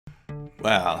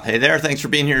Well, hey there, thanks for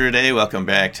being here today. Welcome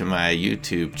back to my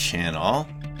YouTube channel.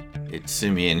 It's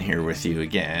Simeon here with you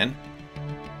again.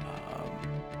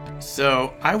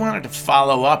 So I wanted to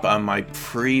follow up on my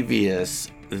previous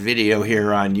video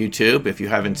here on YouTube, if you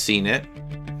haven't seen it.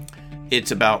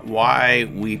 It's about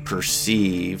why we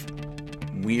perceive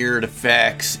weird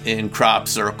effects in crop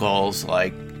circles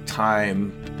like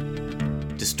time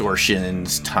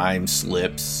distortions, time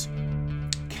slips,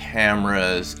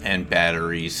 cameras and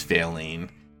batteries failing,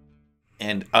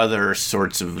 and other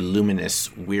sorts of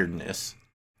luminous weirdness.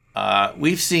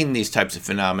 We've seen these types of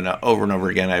phenomena over and over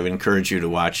again. I would encourage you to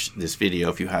watch this video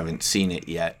if you haven't seen it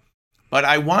yet. But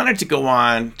I wanted to go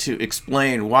on to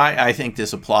explain why I think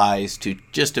this applies to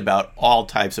just about all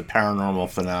types of paranormal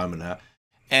phenomena.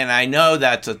 And I know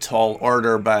that's a tall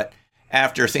order, but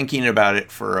after thinking about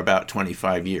it for about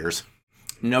 25 years,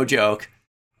 no joke,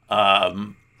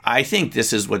 I think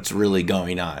this is what's really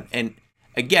going on. And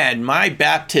again, my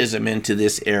baptism into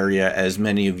this area, as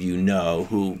many of you know,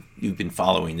 who you've been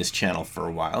following this channel for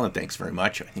a while, and thanks very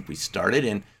much. I think we started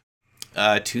in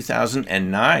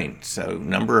 2009, so a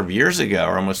number of years ago,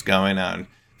 or almost going on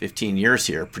 15 years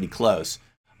here, pretty close.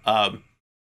 I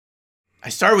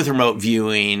started with remote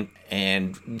viewing,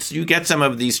 and so you get some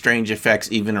of these strange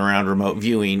effects even around remote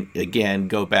viewing. Again,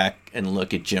 go back and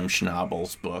look at Jim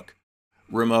Schnabel's book,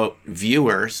 Remote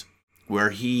Viewers,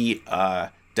 where he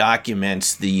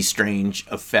documents the strange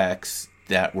effects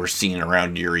that were seen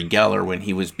around Uri Geller when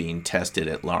he was being tested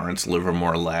at Lawrence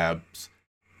Livermore Labs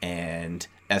and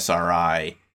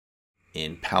SRI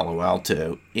in Palo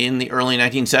Alto in the early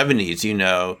 1970s. You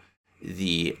know,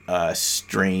 the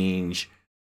strange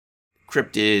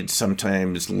cryptids,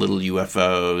 sometimes little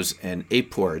UFOs and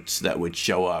aports that would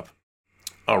show up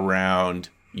around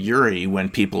Uri when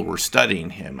people were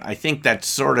studying him. I think that's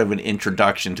sort of an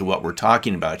introduction to what we're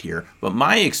talking about here, but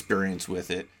my experience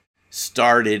with it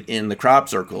started in the crop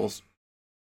circles,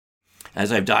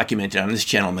 as I've documented on this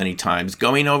channel many times,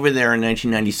 going over there in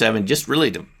 1997 just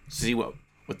really to see what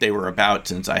they were about,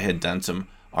 since I had done some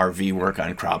RV work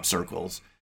on crop circles,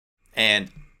 and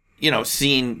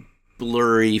seeing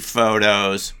blurry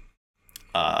photos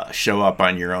show up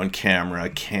on your own camera,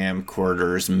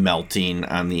 camcorders melting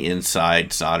on the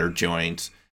inside, solder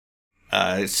joints.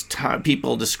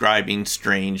 People describing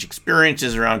strange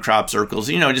experiences around crop circles,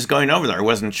 just going over there. I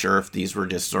wasn't sure if these were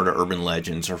just sort of urban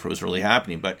legends or if it was really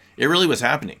happening, but it really was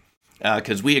happening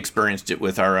because we experienced it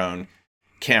with our own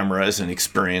cameras and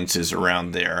experiences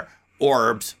around there.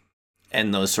 Orbs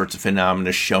and those sorts of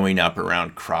phenomena showing up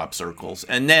around crop circles.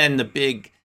 And then the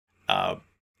big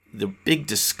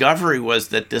discovery was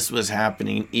that this was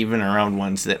happening even around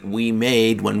ones that we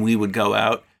made when we would go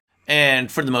out and,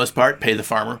 for the most part, pay the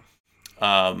farmer.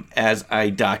 As I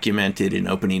documented in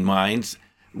Opening Minds,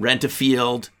 rent a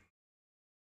field,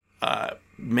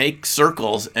 make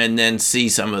circles, and then see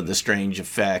some of the strange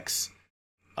effects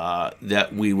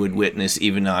that we would witness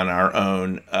even on our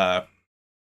own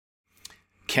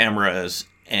cameras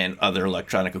and other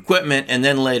electronic equipment, and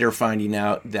then later finding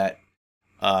out that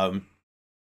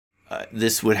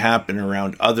this would happen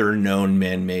around other known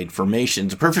man-made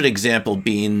formations. A perfect example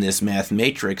being this math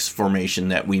matrix formation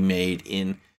that we made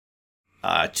in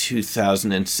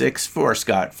 2006 for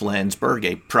Scott Flansburgh,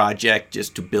 a project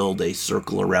just to build a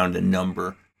circle around a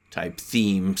number type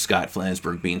theme. Scott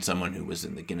Flansburgh being someone who was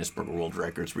in the Guinness Book of World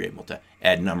Records, were able to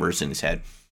add numbers in his head.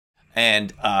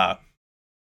 And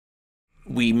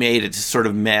we made it a sort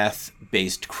of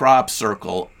math-based crop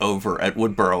circle over at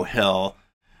Woodborough Hill.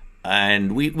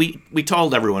 And we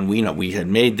told everyone, we had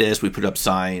made this, we put up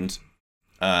signs,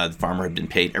 the farmer had been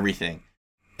paid, everything.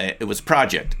 It was a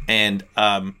project. And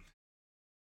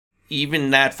even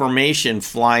that formation,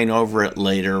 flying over it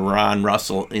later, Ron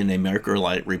Russell in a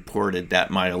Microlight reported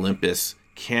that my Olympus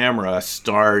camera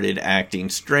started acting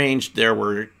strange. There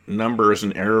were numbers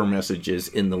and error messages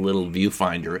in the little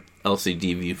viewfinder,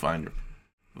 LCD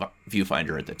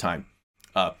viewfinder at the time.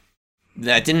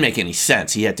 That didn't make any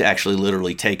sense. He had to actually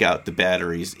literally take out the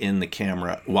batteries in the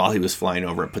camera while he was flying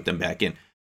over and put them back in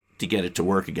to get it to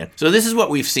work again. So this is what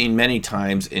we've seen many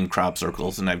times in crop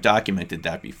circles, and I've documented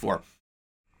that before.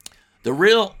 The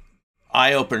real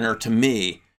eye-opener to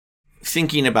me,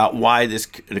 thinking about why this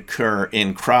could occur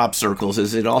in crop circles,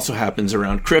 is it also happens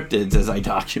around cryptids, as I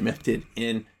documented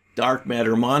in Dark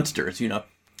Matter Monsters.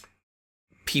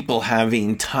 People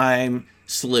having time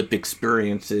slip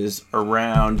experiences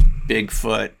around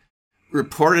Bigfoot.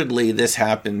 Reportedly, this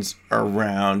happens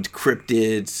around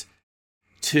cryptids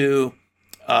too.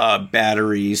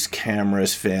 Batteries,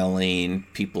 cameras failing,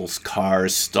 people's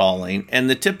cars stalling, and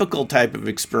the typical type of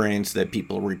experience that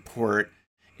people report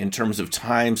in terms of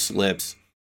time slips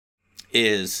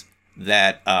is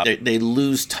that they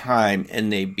lose time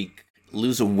and they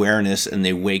lose awareness, and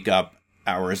they wake up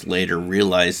hours later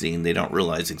realizing they don't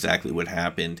realize exactly what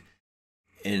happened.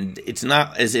 And it's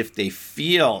not as if they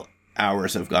feel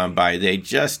hours have gone by. They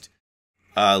just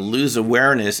lose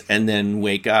awareness and then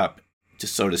wake up,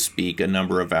 so to speak, a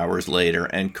number of hours later.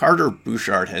 And Carter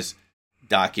Bouchard has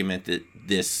documented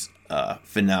this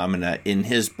phenomena in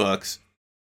his books,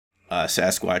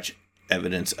 Sasquatch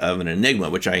Evidence of an Enigma,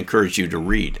 which I encourage you to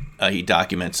read. He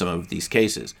documents some of these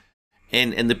cases.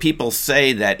 And the people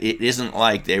say that it isn't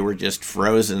like they were just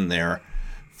frozen there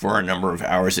for a number of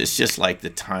hours. It's just like the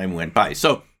time went by.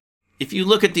 So if you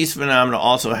look at these phenomena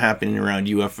also happening around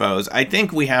UFOs, I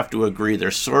think we have to agree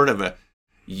there's sort of a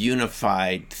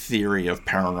unified theory of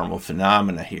paranormal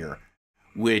phenomena here,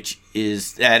 which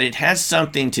is that it has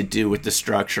something to do with the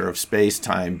structure of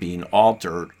space-time being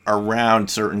altered around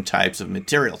certain types of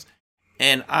materials.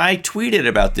 And I tweeted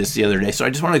about this the other day, so I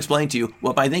just want to explain to you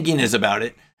what my thinking is about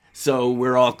it, so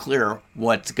we're all clear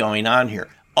what's going on here.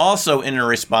 Also, in a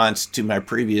response to my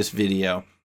previous video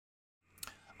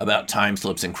about time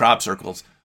slips and crop circles,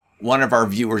 one of our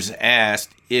viewers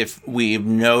asked if we've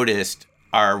noticed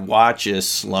our watches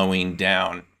slowing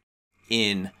down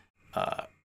in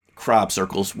crop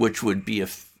circles, which would be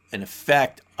an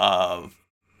effect of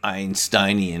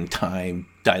Einsteinian time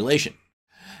dilation.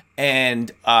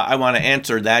 And I want to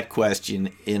answer that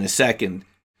question in a second,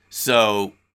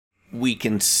 so we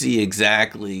can see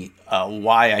exactly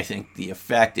why I think the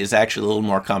effect is actually a little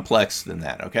more complex than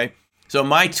that, okay? So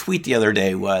my tweet the other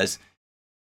day was,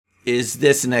 is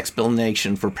this an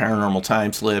explanation for paranormal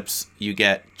time slips? You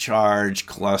get charge,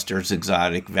 clusters,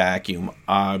 exotic vacuum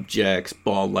objects,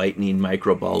 ball lightning,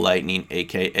 microball lightning,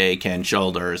 aka Ken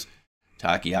Shoulders,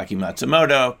 Takeaki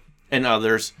Matsumoto, and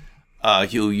others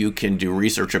who you can do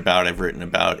research about, I've written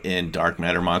about in Dark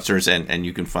Matter Monsters, and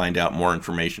you can find out more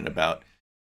information about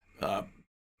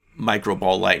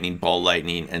microball lightning, ball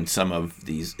lightning, and some of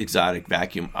these exotic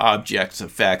vacuum objects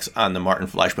effects on the Martin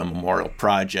Fleischmann Memorial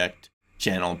Project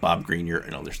channel. Bob Greenyer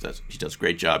and others he does a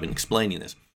great job in explaining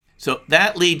this. So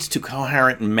that leads to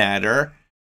coherent matter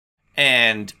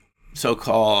and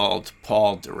so-called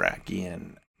Paul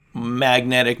Diracian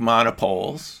magnetic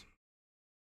monopoles,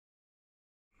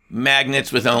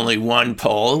 magnets with only one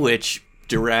pole, which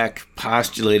Dirac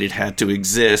postulated had to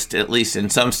exist, at least in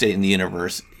some state in the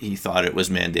universe. He thought it was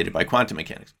mandated by quantum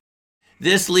mechanics.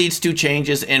 This leads to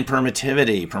changes in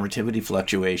permittivity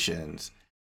fluctuations,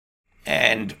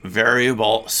 and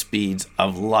variable speeds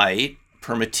of light,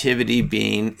 permittivity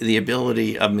being the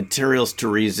ability of materials to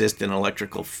resist an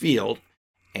electrical field,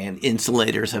 and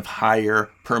insulators have higher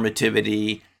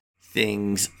permittivity,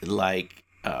 things like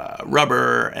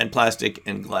rubber and plastic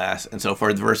and glass and so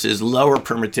forth, versus lower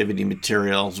permittivity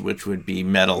materials, which would be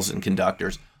metals and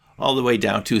conductors, all the way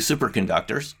down to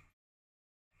superconductors.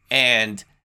 And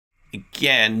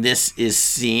again, this is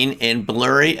seen in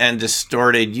blurry and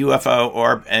distorted UFO,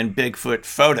 orb, and Bigfoot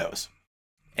photos.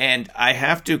 And I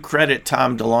have to credit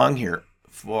Tom DeLonge here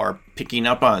for picking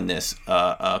up on this.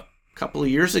 A couple of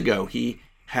years ago, he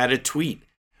had a tweet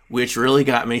which really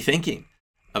got me thinking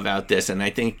about this, and I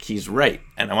think he's right,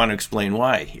 and I want to explain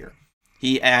why here.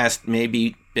 He asked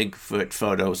maybe Bigfoot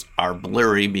photos are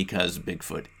blurry because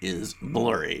Bigfoot is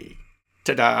blurry.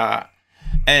 Ta-da!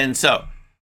 And so,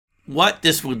 what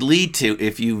this would lead to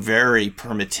if you vary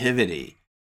permittivity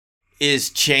is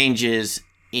changes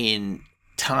in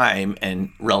time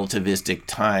and relativistic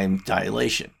time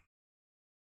dilation.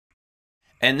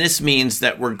 And this means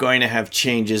that we're going to have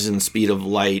changes in speed of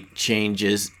light,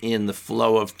 changes in the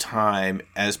flow of time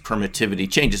as permittivity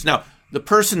changes. Now, the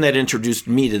person that introduced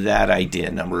me to that idea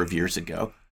a number of years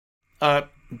ago,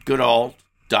 good old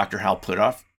Dr. Hal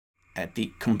Puthoff at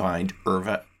the combined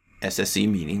IRVA SSE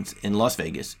meetings in Las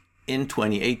Vegas in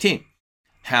 2018.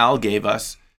 Hal gave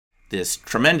us this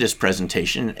tremendous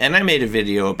presentation, and I made a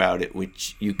video about it,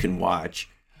 which you can watch,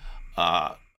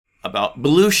 about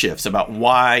blue shifts, about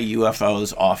why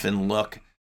UFOs often look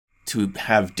to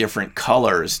have different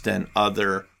colors than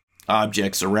other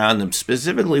objects around them,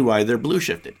 specifically why they're blue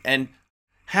shifted. And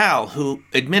Hal, who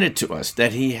admitted to us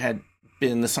that he had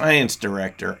been the science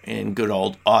director in good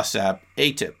old OSAP,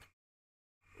 AATIP,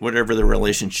 whatever the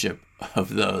relationship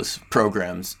of those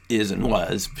programs is and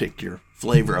was, pick your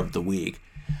flavor of the week.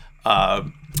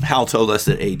 Hal told us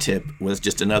that AATIP was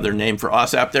just another name for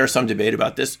OSAP. There's some debate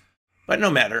about this, but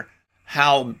no matter.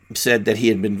 Hal said that he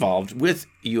had been involved with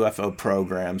UFO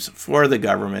programs for the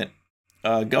government,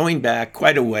 going back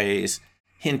quite a ways,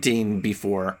 hinting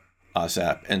before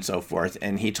OSAP and so forth.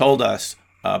 And he told us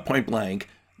point blank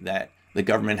that the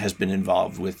government has been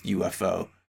involved with UFO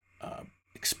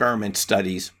experiment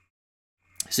studies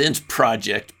since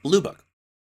Project Blue Book.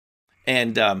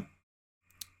 And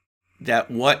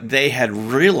that what they had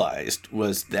realized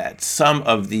was that some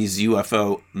of these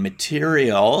UFO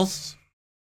materials,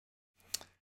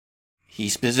 he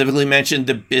specifically mentioned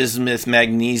the bismuth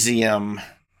magnesium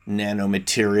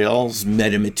nanomaterials,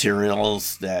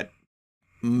 metamaterials that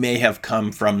may have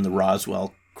come from the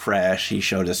Roswell crash. He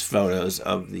showed us photos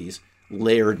of these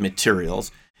layered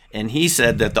materials. And he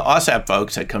said that the AAWSAP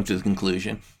folks had come to the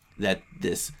conclusion that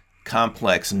this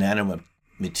complex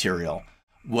nanomaterial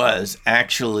was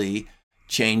actually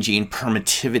changing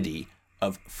permittivity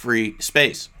of free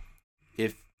space.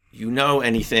 If you know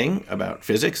anything about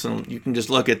physics, and you can just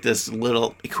look at this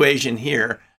little equation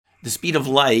here, the speed of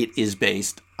light is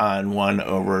based on 1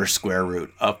 over square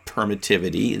root of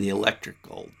permittivity, the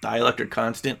electrical dielectric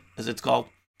constant, as it's called,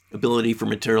 ability for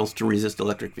materials to resist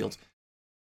electric fields,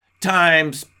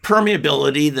 times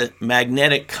permeability, the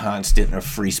magnetic constant of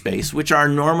free space, which are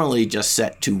normally just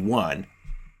set to 1.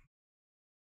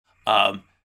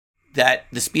 That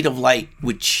the speed of light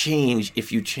would change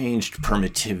if you changed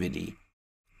permittivity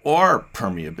or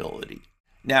permeability.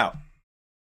 Now,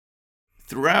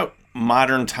 throughout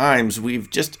modern times, we've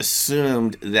just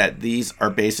assumed that these are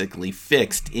basically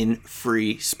fixed in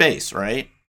free space, right?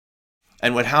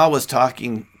 And what Hal was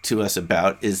talking to us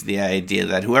about is the idea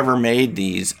that whoever made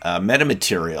these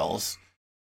metamaterials,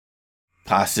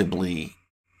 possibly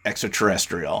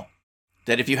extraterrestrial,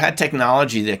 that if you had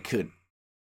technology that could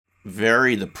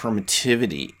vary the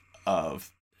permittivity of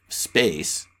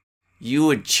space, you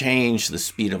would change the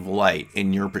speed of light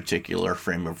in your particular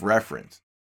frame of reference,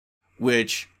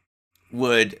 which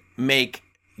would make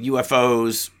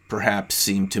UFOs perhaps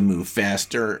seem to move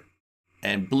faster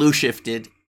and blue shifted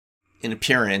in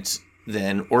appearance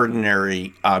than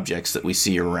ordinary objects that we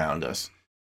see around us.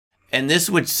 And this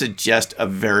would suggest a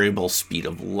variable speed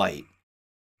of light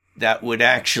that would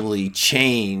actually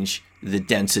change the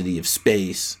density of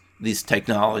space, this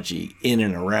technology in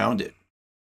and around it,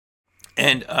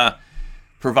 and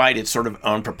provide its sort of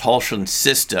own propulsion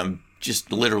system,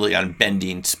 just literally on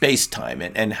bending space-time.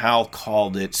 And Hal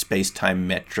called it space-time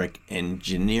metric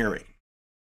engineering.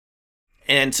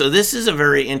 And so this is a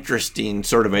very interesting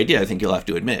sort of idea. I think you'll have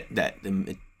to admit that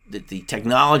the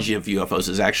technology of UFOs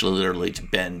is actually literally to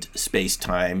bend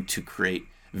space-time to create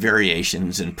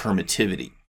variations in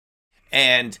permittivity.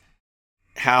 And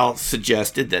Hal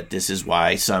suggested that this is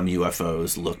why some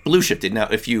UFOs look blue shifted. Now,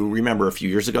 if you remember a few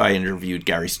years ago, I interviewed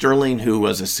Gary Sterling, who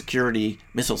was a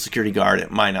missile security guard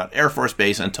at Minot Air Force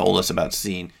Base, and told us about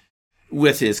seeing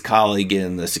with his colleague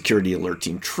in the security alert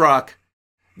team truck,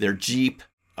 their Jeep,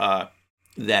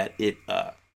 that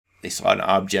they saw an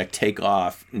object take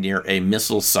off near a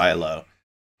missile silo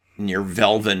near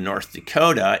Velvin, North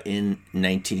Dakota in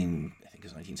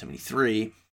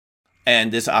 1973.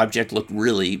 And this object looked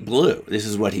really blue. This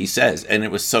is what he says. And it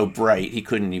was so bright, he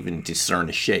couldn't even discern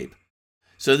a shape.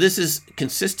 So this is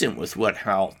consistent with what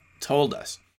Hal told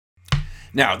us.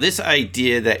 Now, this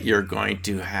idea that you're going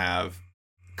to have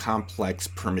complex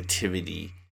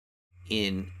permittivity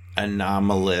in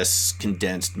anomalous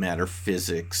condensed matter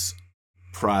physics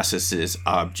processes,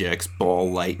 objects,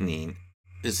 ball lightning,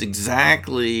 is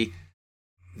exactly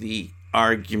the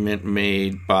argument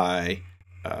made by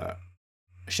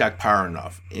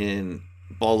Shakparanov in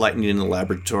Ball Lightning in the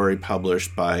Laboratory,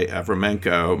 published by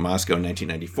Avraменko, Moscow,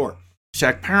 1994.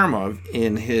 Shakparanov,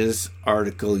 in his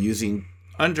article, Using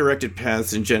Undirected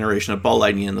Paths in Generation of Ball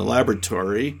Lightning in the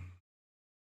Laboratory,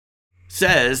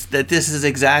 says that this is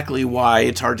exactly why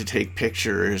it's hard to take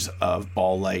pictures of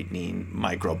ball lightning,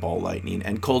 micro ball lightning,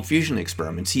 and cold fusion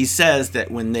experiments. He says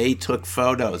that when they took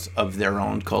photos of their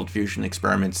own cold fusion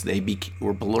experiments, they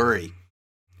were blurry.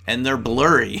 And they're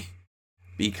blurry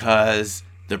because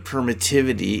the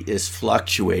permittivity is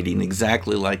fluctuating,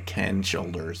 exactly like Ken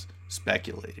Shoulders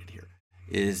speculated here,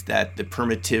 is that the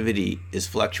permittivity is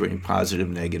fluctuating, positive,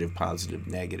 negative, positive,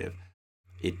 negative.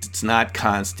 It's not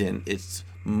constant, it's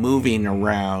moving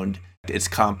around, it's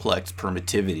complex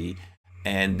permittivity,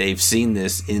 and they've seen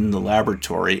this in the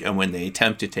laboratory, and when they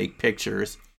attempt to take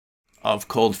pictures of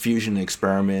cold fusion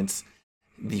experiments,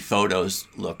 the photos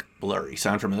look blurry.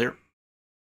 Sound familiar?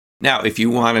 Now, if you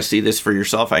want to see this for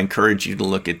yourself, I encourage you to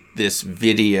look at this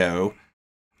video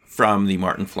from the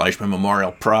Martin Fleischmann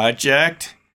Memorial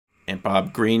Project and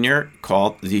Bob Greenyer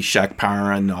called The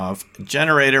Shakparanov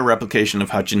Generator, Replication of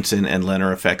Hutchinson and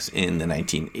Lehner Effects in the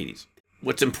 1980s.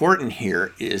 What's important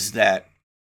here is that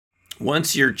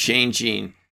once you're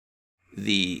changing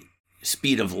the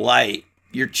speed of light,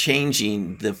 you're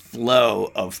changing the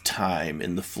flow of time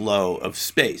and the flow of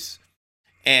space.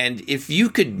 And if you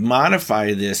could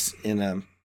modify this in a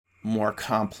more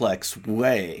complex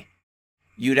way,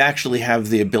 you'd actually have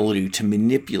the ability to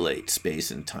manipulate space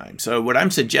and time. So what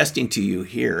I'm suggesting to you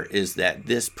here is that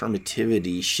this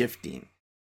permittivity shifting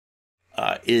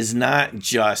is not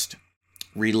just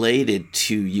related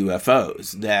to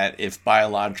UFOs, that if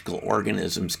biological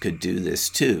organisms could do this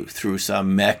too, through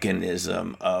some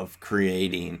mechanism of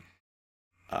creating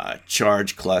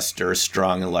charge clusters,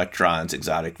 strong electrons,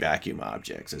 exotic vacuum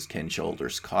objects, as Ken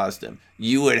Shoulders calls them,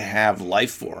 you would have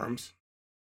life forms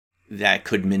that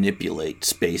could manipulate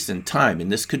space and time.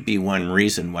 And this could be one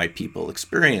reason why people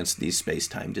experience these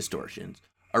space-time distortions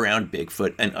around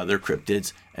Bigfoot and other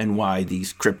cryptids, and why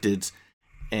these cryptids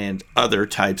and other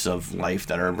types of life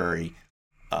that are very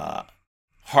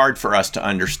hard for us to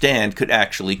understand could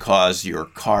actually cause your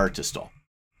car to stall.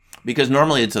 Because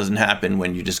normally it doesn't happen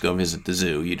when you just go visit the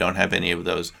zoo. You don't have any of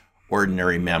those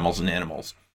ordinary mammals and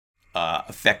animals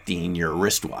affecting your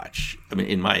wristwatch. I mean,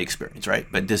 in my experience, right?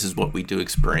 But this is what we do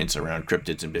experience around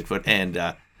cryptids and Bigfoot and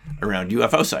around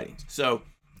UFO sightings. So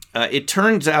it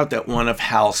turns out that one of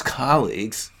Hal's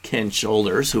colleagues, Ken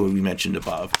Shoulders, who we mentioned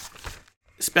above,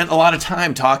 spent a lot of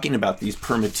time talking about these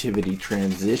permittivity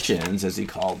transitions, as he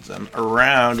called them,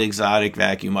 around exotic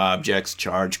vacuum objects,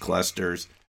 charge clusters,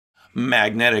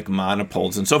 magnetic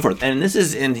monopoles, and so forth. And this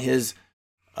is in his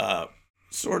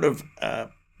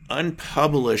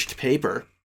unpublished paper,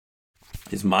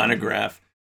 his monograph,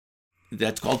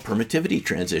 that's called Permittivity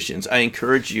Transitions. I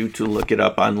encourage you to look it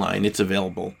up online. It's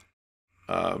available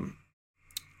on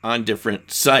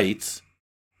different sites,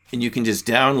 and you can just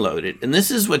download it. And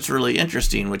this is what's really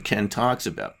interesting, what Ken talks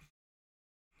about.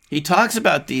 He talks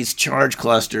about these charge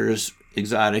clusters,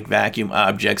 exotic vacuum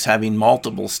objects, having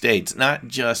multiple states, not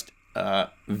just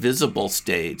visible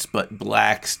states, but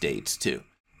black states too.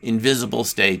 Invisible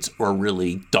states or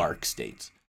really dark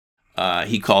states.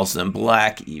 He calls them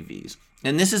black EVs.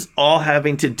 And this is all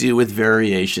having to do with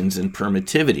variations in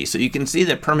permittivity. So you can see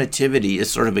that permittivity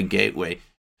is sort of a gateway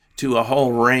to a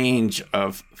whole range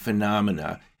of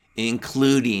phenomena,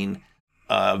 including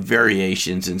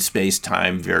variations in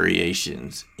space-time,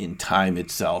 variations in time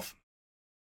itself.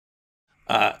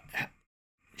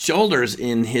 Shoulders,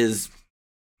 in his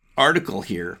article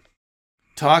here,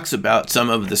 talks about some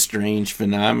of the strange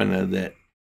phenomena that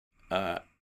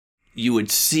you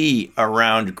would see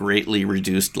around greatly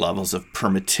reduced levels of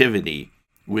permittivity,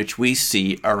 which we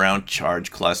see around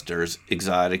charge clusters,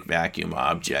 exotic vacuum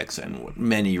objects, and what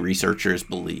many researchers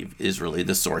believe is really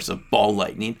the source of ball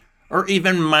lightning, or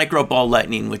even micro ball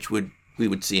lightning, which we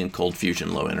would see in cold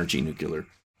fusion, low energy nuclear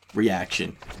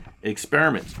reaction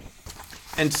experiments.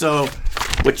 And so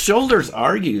what Shoulders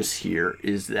argues here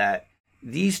is that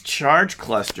these charge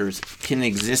clusters can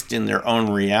exist in their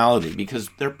own reality because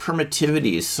their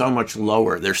permittivity is so much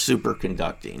lower. They're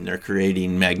superconducting. They're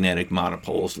creating magnetic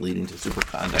monopoles leading to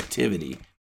superconductivity.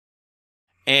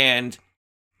 And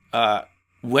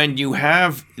when you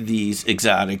have these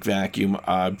exotic vacuum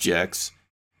objects,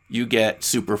 you get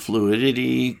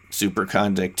superfluidity,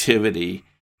 superconductivity,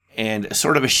 and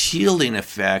sort of a shielding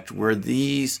effect where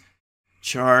these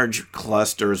charge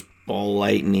clusters, ball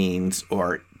lightnings,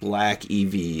 or black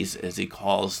EVs, as he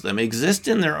calls them, exist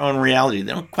in their own reality.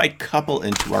 They don't quite couple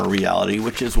into our reality,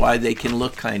 which is why they can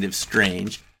look kind of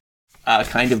strange,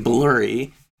 kind of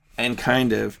blurry, and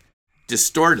kind of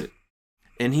distorted.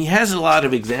 And he has a lot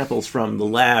of examples from the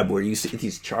lab where you see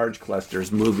these charge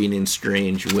clusters moving in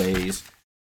strange ways,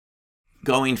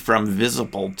 going from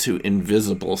visible to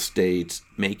invisible states,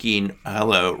 making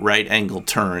right angle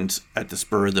turns at the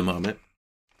spur of the moment.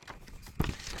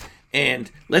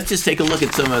 And let's just take a look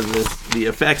at some of the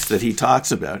effects that he talks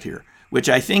about here, which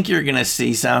I think you're going to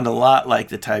see sound a lot like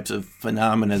the types of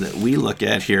phenomena that we look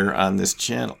at here on this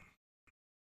channel.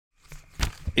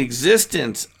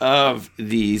 Existence of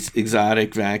these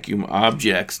exotic vacuum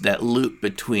objects that loop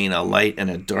between a light and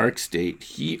a dark state,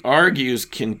 he argues,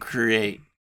 can create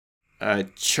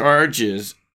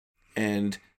charges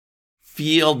and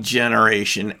field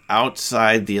generation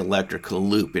outside the electrical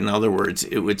loop. In other words,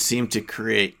 it would seem to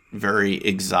create very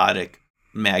exotic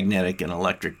magnetic and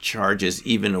electric charges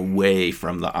even away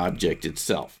from the object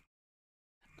itself.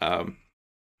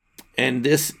 And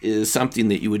this is something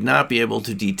that you would not be able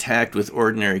to detect with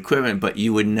ordinary equipment, but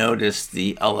you would notice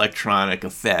the electronic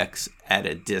effects at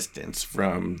a distance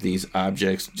from these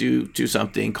objects due to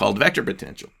something called vector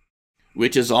potential,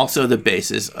 which is also the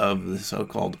basis of the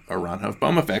so-called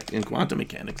Aharonov-Bohm effect in quantum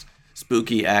mechanics,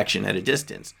 spooky action at a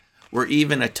distance, where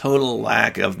even a total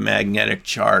lack of magnetic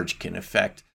charge can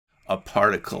affect a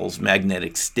particle's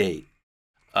magnetic state.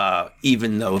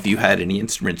 Even though if you had any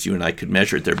instruments, you and I could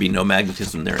measure it, there'd be no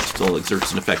magnetism there. It still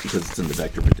exerts an effect because it's in the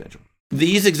vector potential.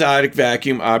 These exotic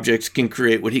vacuum objects can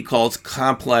create what he calls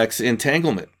complex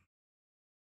entanglement.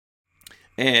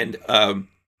 And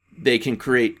they can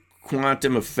create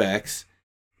quantum effects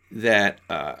that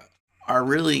are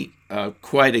really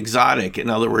quite exotic. In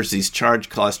other words, these charge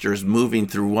clusters moving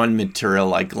through one material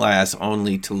like glass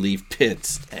only to leave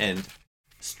pits and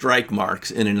strike marks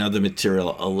in another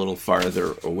material a little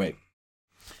farther away.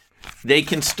 They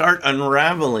can start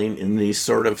unraveling in these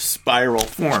sort of spiral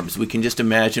forms. We can just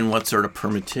imagine what sort of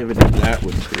permittivity that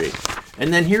would create.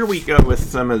 And then here we go with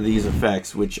some of these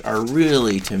effects, which are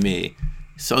really, to me,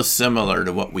 so similar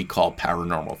to what we call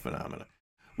paranormal phenomena.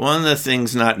 One of the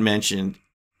things not mentioned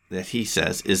that he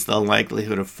says is the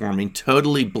likelihood of forming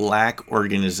totally black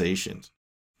organizations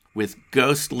with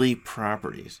ghostly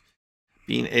properties,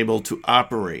 being able to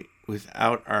operate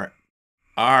without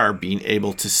our being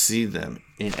able to see them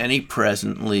in any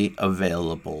presently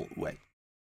available way.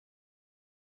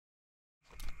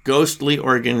 Ghostly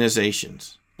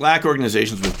organizations, black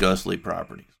organizations with ghostly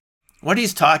properties. What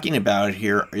he's talking about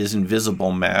here is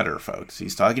invisible matter, folks.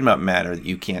 He's talking about matter that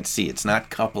you can't see. It's not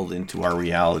coupled into our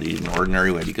reality in an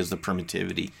ordinary way because the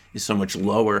permittivity is so much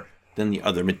lower than the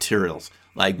other materials,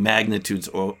 like magnitudes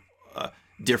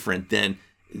different than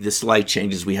the slight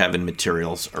changes we have in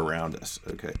materials around us.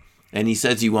 Okay, and he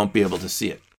says you won't be able to see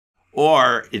it,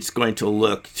 or it's going to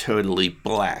look totally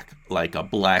black, like a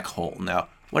black hole. Now,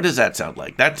 what does that sound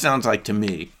like? That sounds like, to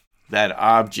me, that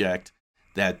object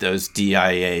that those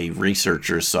DIA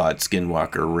researchers saw at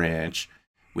Skinwalker Ranch,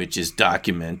 which is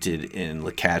documented in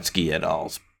Lakatsky et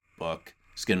al.'s book,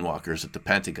 Skinwalkers at the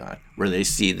Pentagon, where they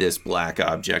see this black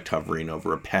object hovering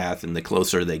over a path, and the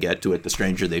closer they get to it, the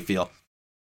stranger they feel.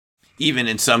 Even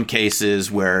in some cases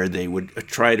where they would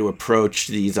try to approach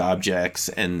these objects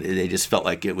and they just felt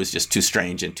like it was just too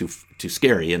strange and too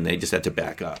scary, and they just had to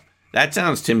back up. That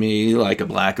sounds to me like a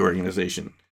black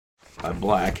organization, a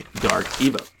black dark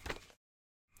EVO.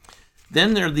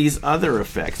 Then there are these other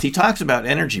effects. He talks about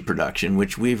energy production,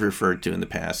 which we've referred to in the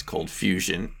past, cold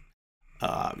fusion.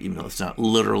 Even though it's not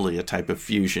literally a type of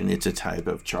fusion, it's a type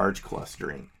of charge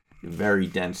clustering, very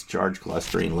dense charge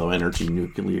clustering, low energy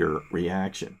nuclear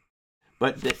reaction.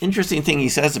 But the interesting thing he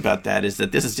says about that is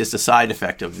that this is just a side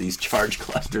effect of these charge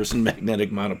clusters and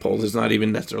magnetic monopoles. It's not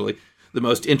even necessarily the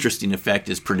most interesting effect,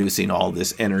 is producing all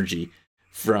this energy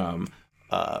from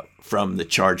the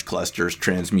charge clusters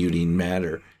transmuting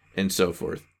matter and so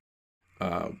forth.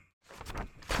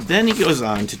 Then he goes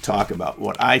on to talk about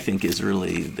what I think is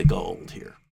really the gold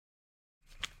here.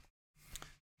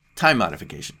 Time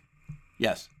modification.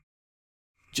 Yes.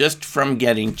 Just from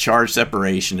getting charge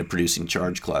separation to producing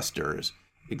charge clusters,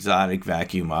 exotic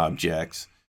vacuum objects,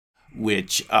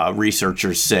 which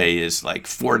researchers say is like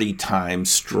 40 times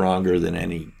stronger than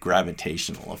any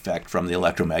gravitational effect from the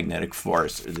electromagnetic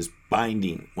force. This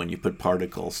binding, when you put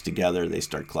particles together, they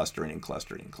start clustering and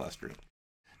clustering and clustering.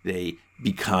 They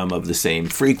become of the same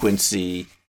frequency,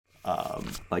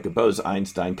 like a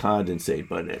Bose-Einstein condensate,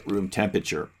 but at room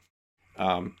temperature,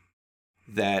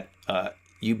 that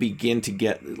you begin to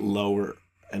get lower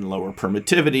and lower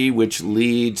permittivity, which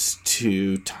leads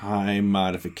to time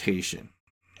modification.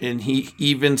 And he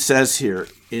even says here,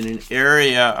 in an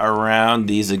area around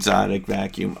these exotic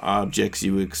vacuum objects,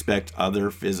 you expect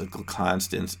other physical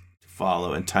constants to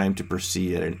follow and time to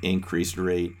proceed at an increased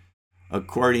rate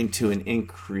according to an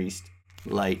increased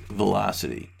light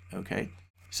velocity. Okay?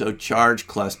 So charge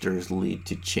clusters lead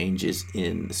to changes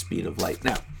in the speed of light.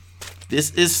 Now,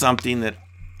 this is something that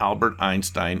Albert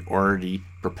Einstein already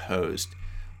proposed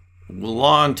a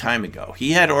long time ago.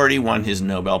 He had already won his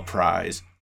Nobel Prize.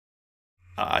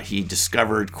 He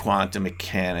discovered quantum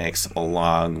mechanics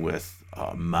along with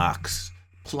Max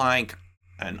Planck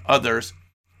and others.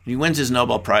 He wins his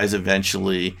Nobel Prize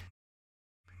eventually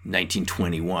in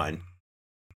 1921.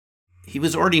 He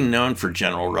was already known for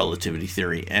general relativity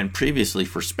theory and previously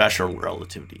for special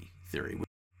relativity theory.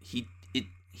 He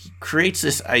creates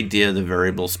this idea of the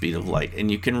variable speed of light,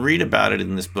 and you can read about it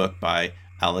in this book by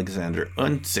Alexander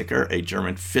Unzicker, a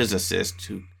German physicist,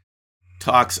 who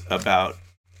talks about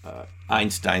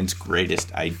Einstein's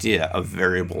greatest idea of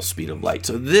variable speed of light.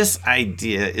 So this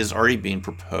idea is already being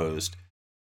proposed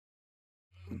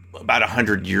about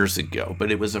 100 years ago,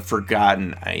 but it was a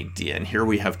forgotten idea. And here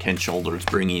we have Ken Shoulders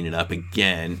bringing it up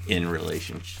again in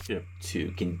relationship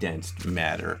to condensed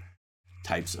matter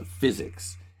types of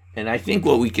physics. And I think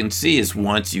what we can see is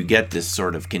once you get this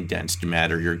sort of condensed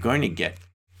matter, you're going to get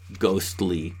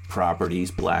ghostly properties,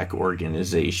 black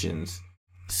organizations,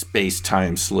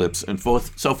 space-time slips, and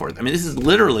so forth. I mean, this is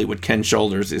literally what Ken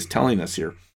Shoulders is telling us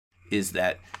here, is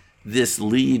that this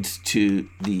leads to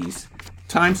these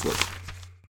time slips.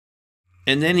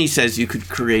 And then he says you could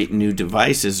create new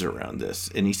devices around this.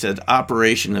 And he said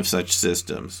operation of such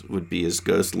systems would be as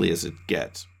ghostly as it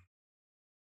gets.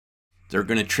 they're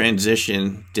going to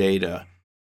transition data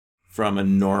from a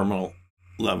normal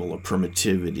level of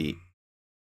permittivity,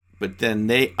 but then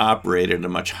they operate at a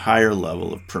much higher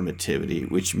level of permittivity,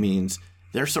 which means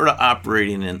they're sort of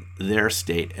operating in their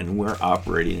state and we're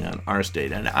operating in our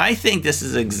state. And I think this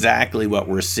is exactly what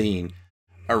we're seeing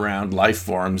around life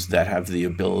forms that have the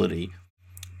ability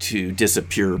to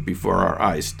disappear before our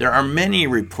eyes. There are many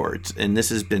reports, and this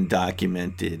has been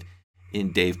documented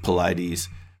in Dave Paulides'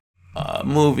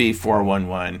 movie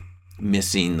 411,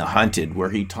 Missing the Hunted,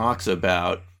 where he talks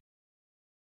about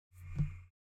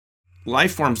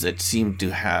life forms that seem to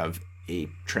have a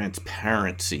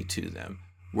transparency to them,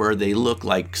 where they look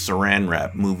like saran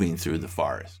wrap moving through the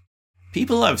forest.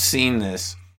 People have seen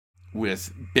this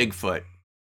with Bigfoot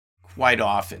quite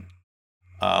often,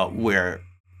 where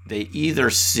they either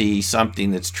see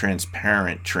something that's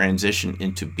transparent transition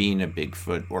into being a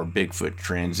Bigfoot, or Bigfoot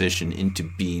transition into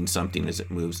being something as it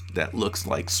moves that looks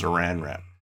like saran wrap,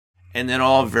 and then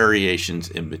all variations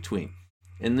in between.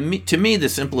 And to me, the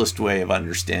simplest way of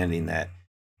understanding that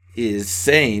is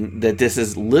saying that this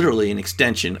is literally an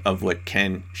extension of what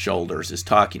Ken Shoulders is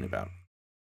talking about.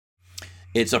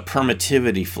 It's a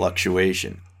permittivity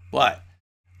fluctuation, but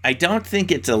I don't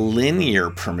think it's a linear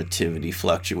permittivity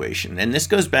fluctuation. And this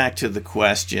goes back to the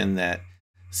question that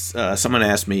someone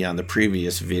asked me on the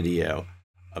previous video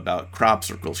about crop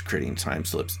circles creating time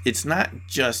slips. It's not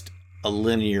just a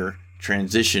linear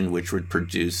transition which would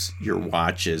produce your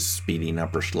watches speeding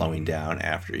up or slowing down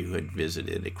after you had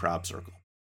visited a crop circle.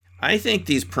 I think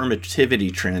these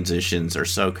permittivity transitions are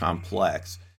so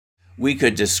complex, we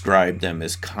could describe them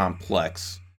as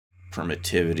complex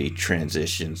permittivity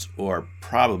transitions, or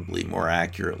probably more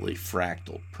accurately,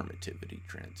 fractal permittivity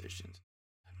transitions.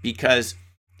 Because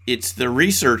it's the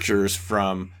researchers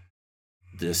from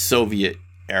the Soviet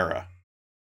era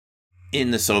in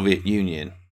the Soviet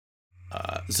Union,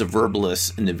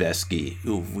 Zverblis and Nevesky,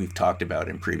 who we've talked about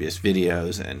in previous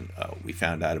videos, and we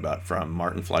found out about from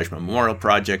Martin Fleischmann Memorial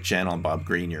Project channel and Bob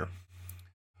Grenier,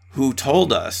 who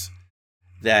told us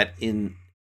that in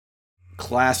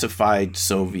classified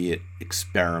Soviet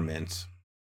experiments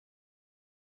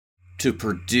to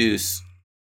produce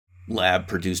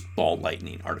lab-produced ball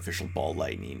lightning, artificial ball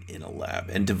lightning in a lab,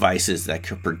 and devices that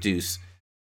could produce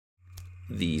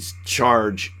these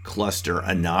charge cluster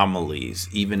anomalies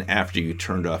even after you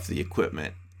turned off the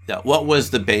equipment. That what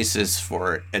was the basis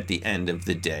for it at the end of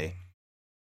the day?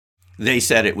 They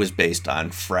said it was based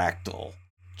on fractal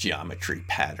geometry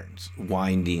patterns,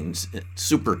 windings,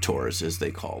 supertors as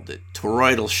they called it,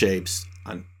 toroidal shapes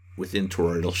within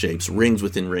toroidal shapes, rings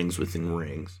within rings within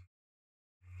rings,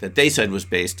 that they said was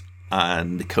based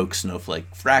on the Koch snowflake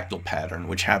fractal pattern,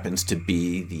 which happens to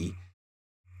be the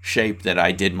shape that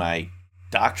I did my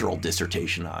doctoral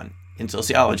dissertation on in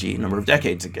sociology a number of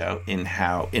decades ago, in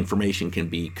how information can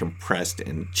be compressed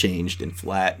and changed and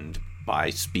flattened by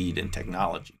speed and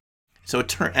technology. So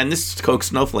and this Koch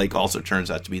snowflake also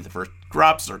turns out to be the first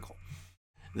crop circle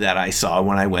that I saw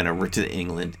when I went over to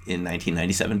England in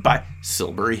 1997 by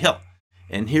Silbury Hill.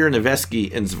 And here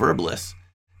Nevesky and Zverblis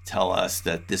tell us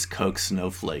that this Koch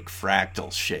snowflake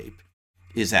fractal shape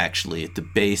is actually at the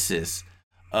basis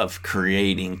of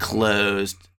creating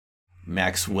closed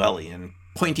Maxwellian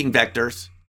pointing vectors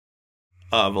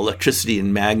of electricity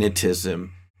and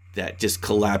magnetism that just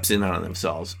collapse in on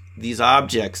themselves. These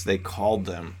objects, they called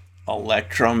them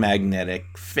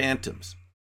electromagnetic phantoms.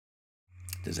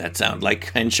 Does that sound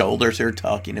like Ken Shoulders here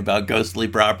talking about ghostly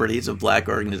properties of black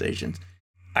organizations?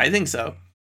 I think so.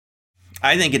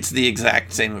 I think it's the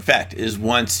exact same effect, is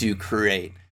once you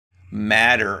create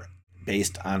matter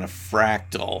based on a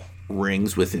fractal,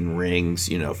 rings within rings,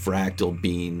 fractal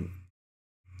being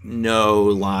no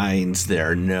lines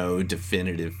there, no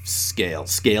definitive scale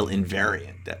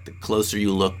invariant, that the closer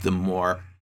you look, the more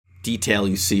detail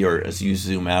you see, or as you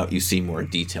zoom out, you see more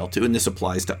detail too. And this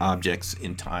applies to objects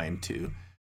in time too,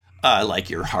 like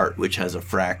your heart, which has a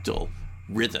fractal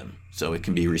rhythm, so it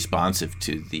can be responsive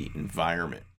to the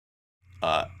environment.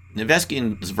 Nevesky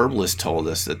and Zverblis told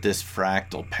us that this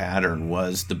fractal pattern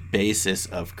was the basis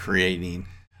of creating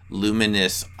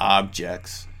luminous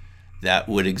objects that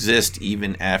would exist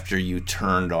even after you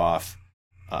turned off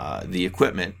the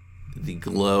equipment. The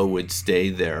glow would stay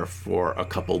there for a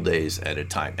couple days at a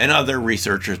time. And other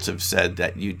researchers have said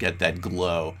that you'd get that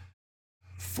glow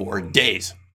for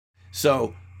days.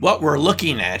 So what we're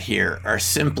looking at here are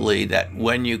simply that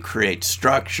when you create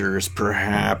structures,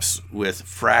 perhaps with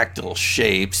fractal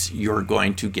shapes, you're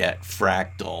going to get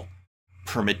fractal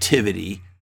permittivity,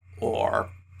 or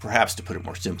perhaps, to put it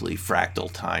more simply, fractal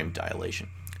time dilation.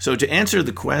 So to answer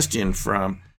the question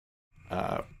from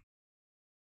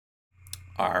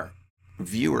our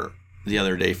viewer, the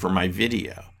other day for my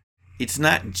video. It's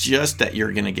not just that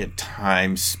you're going to get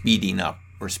time speeding up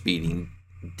or speeding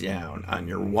down on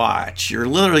your watch. You're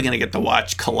literally going to get the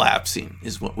watch collapsing,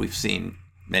 is what we've seen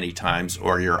many times,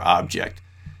 or your object,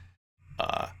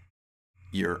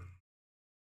 your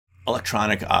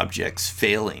electronic objects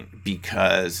failing,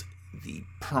 because the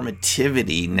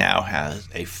permittivity now has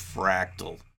a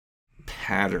fractal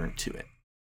pattern to it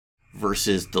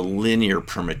versus the linear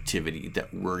permittivity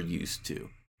that we're used to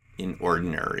in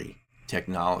ordinary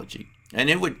technology. And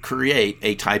it would create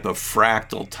a type of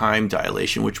fractal time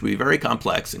dilation, which would be very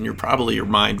complex, and your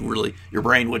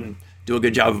brain wouldn't do a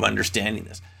good job of understanding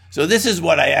this. So this is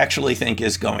what I actually think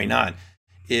is going on,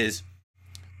 is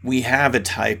we have a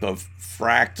type of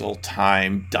fractal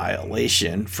time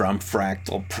dilation from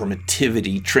fractal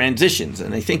permittivity transitions.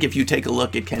 And I think if you take a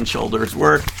look at Ken Shoulder's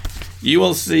work, you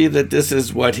will see that this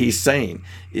is what he's saying,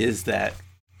 is that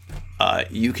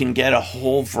you can get a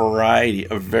whole variety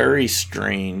of very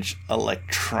strange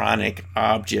electronic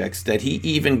objects that he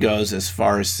even goes as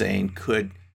far as saying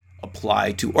could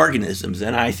apply to organisms.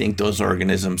 And I think those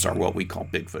organisms are what we call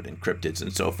Bigfoot and cryptids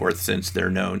and so forth, since they're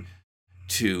known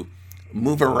to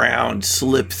move around,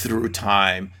 slip through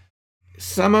time.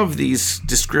 Some of these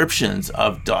descriptions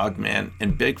of Dogman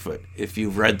and Bigfoot, if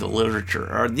you've read the literature,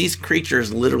 are these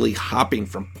creatures literally hopping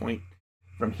from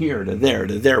here to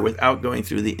there without going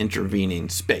through the intervening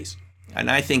space.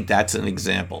 And I think that's an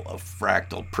example of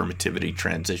fractal permittivity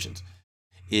transitions,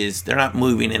 is they're not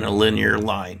moving in a linear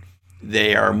line.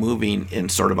 They are moving in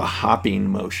sort of a hopping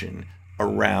motion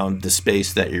around the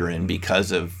space that you're in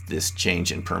because of this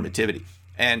change in permittivity.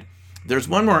 And there's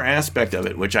one more aspect of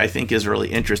it, which I think is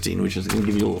really interesting, which is going to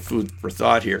give you a little food for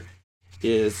thought here,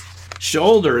 is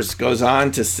Shoulders goes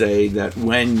on to say that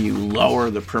when you lower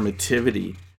the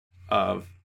permittivity of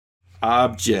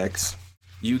objects,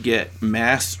 you get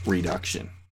mass reduction.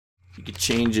 You get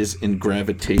changes in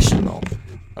gravitational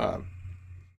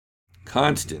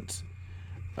constants.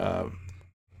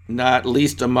 Not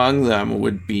least among them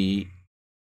would be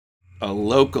a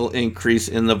local increase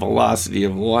in the velocity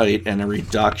of light and a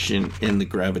reduction in the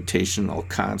gravitational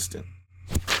constant.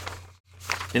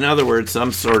 In other words,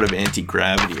 some sort of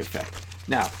anti-gravity effect.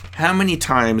 Now, how many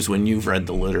times when you've read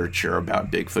the literature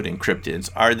about Bigfoot and cryptids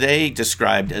are they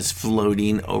described as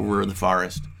floating over the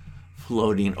forest,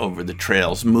 floating over the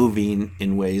trails, moving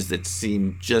in ways that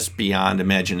seem just beyond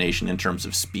imagination in terms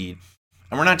of speed?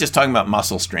 And we're not just talking about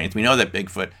muscle strength. We know that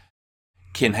Bigfoot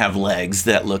can have legs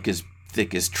that look as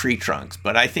thick as tree trunks,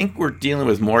 but I think we're dealing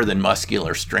with more than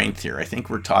muscular strength here. I think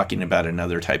we're talking about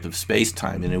another type of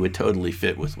space-time, and it would totally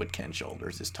fit with what Ken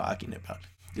Shoulders is talking about.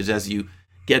 Because as you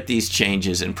get these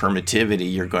changes in permittivity,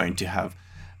 you're going to have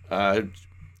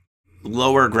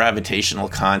lower gravitational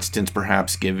constants,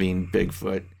 perhaps giving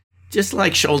Bigfoot, just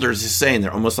like Shoulders is saying,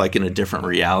 they're almost like in a different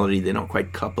reality. They don't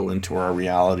quite couple into our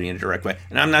reality in a direct way.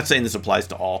 And I'm not saying this applies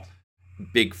to all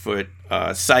Bigfoot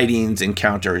sightings,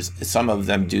 encounters. Some of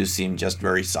them do seem just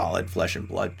very solid flesh and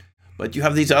blood. But you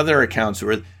have these other accounts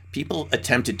where people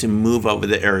attempted to move over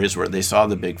the areas where they saw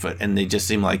the Bigfoot, and they just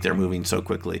seem like they're moving so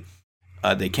quickly.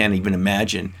 They can't even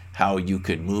imagine how you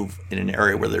could move in an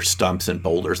area where there's stumps and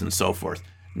boulders and so forth.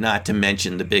 Not to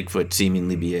mention the Bigfoot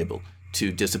seemingly be able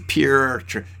to disappear or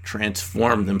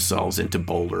transform themselves into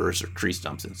boulders or tree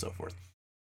stumps and so forth.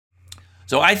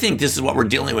 So I think this is what we're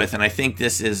dealing with, and I think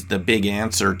this is the big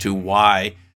answer to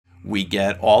why we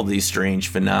get all these strange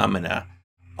phenomena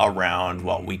around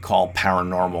what we call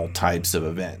paranormal types of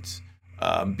events.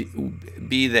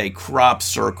 Be they crop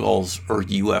circles or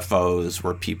UFOs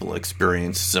where people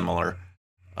experience similar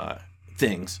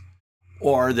things,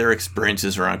 or their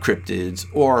experiences around cryptids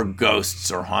or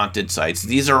ghosts or haunted sites.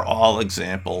 These are all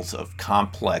examples of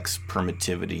complex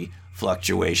permittivity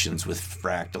fluctuations with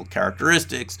fractal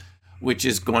characteristics, which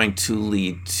is going to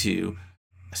lead to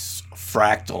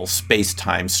fractal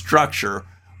space-time structure,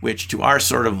 which to our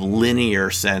sort of linear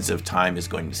sense of time is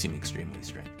going to seem extremely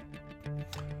strange.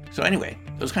 So anyway,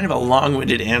 it was kind of a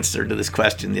long-winded answer to this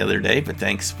question the other day, but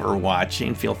thanks for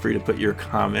watching. Feel free to put your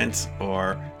comments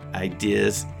or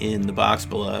ideas in the box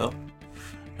below,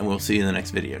 and we'll see you in the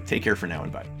next video. Take care for now,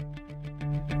 and bye.